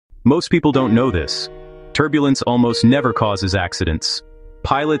Most people don't know this. Turbulence almost never causes accidents.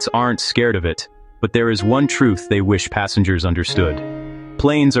 Pilots aren't scared of it, but there is one truth they wish passengers understood.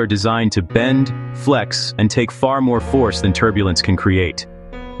 Planes are designed to bend, flex, and take far more force than turbulence can create.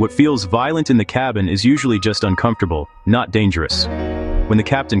 What feels violent in the cabin is usually just uncomfortable, not dangerous. When the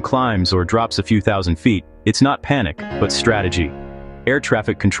captain climbs or drops a few thousand feet, it's not panic, but strategy. Air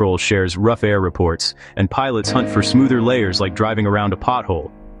traffic control shares rough air reports, and pilots hunt for smoother layers like driving around a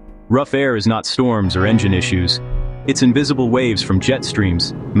pothole. Rough air is not storms or engine issues. It's invisible waves from jet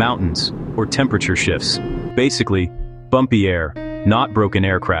streams, mountains, or temperature shifts. Basically, bumpy air, not broken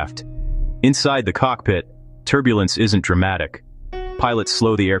aircraft. Inside the cockpit, turbulence isn't dramatic. Pilots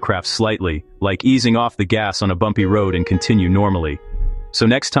slow the aircraft slightly, like easing off the gas on a bumpy road and continue normally. So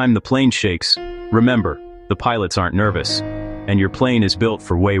next time the plane shakes, remember, the pilots aren't nervous, and your plane is built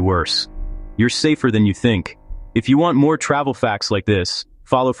for way worse. You're safer than you think. If you want more travel facts like this,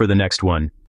 follow for the next one.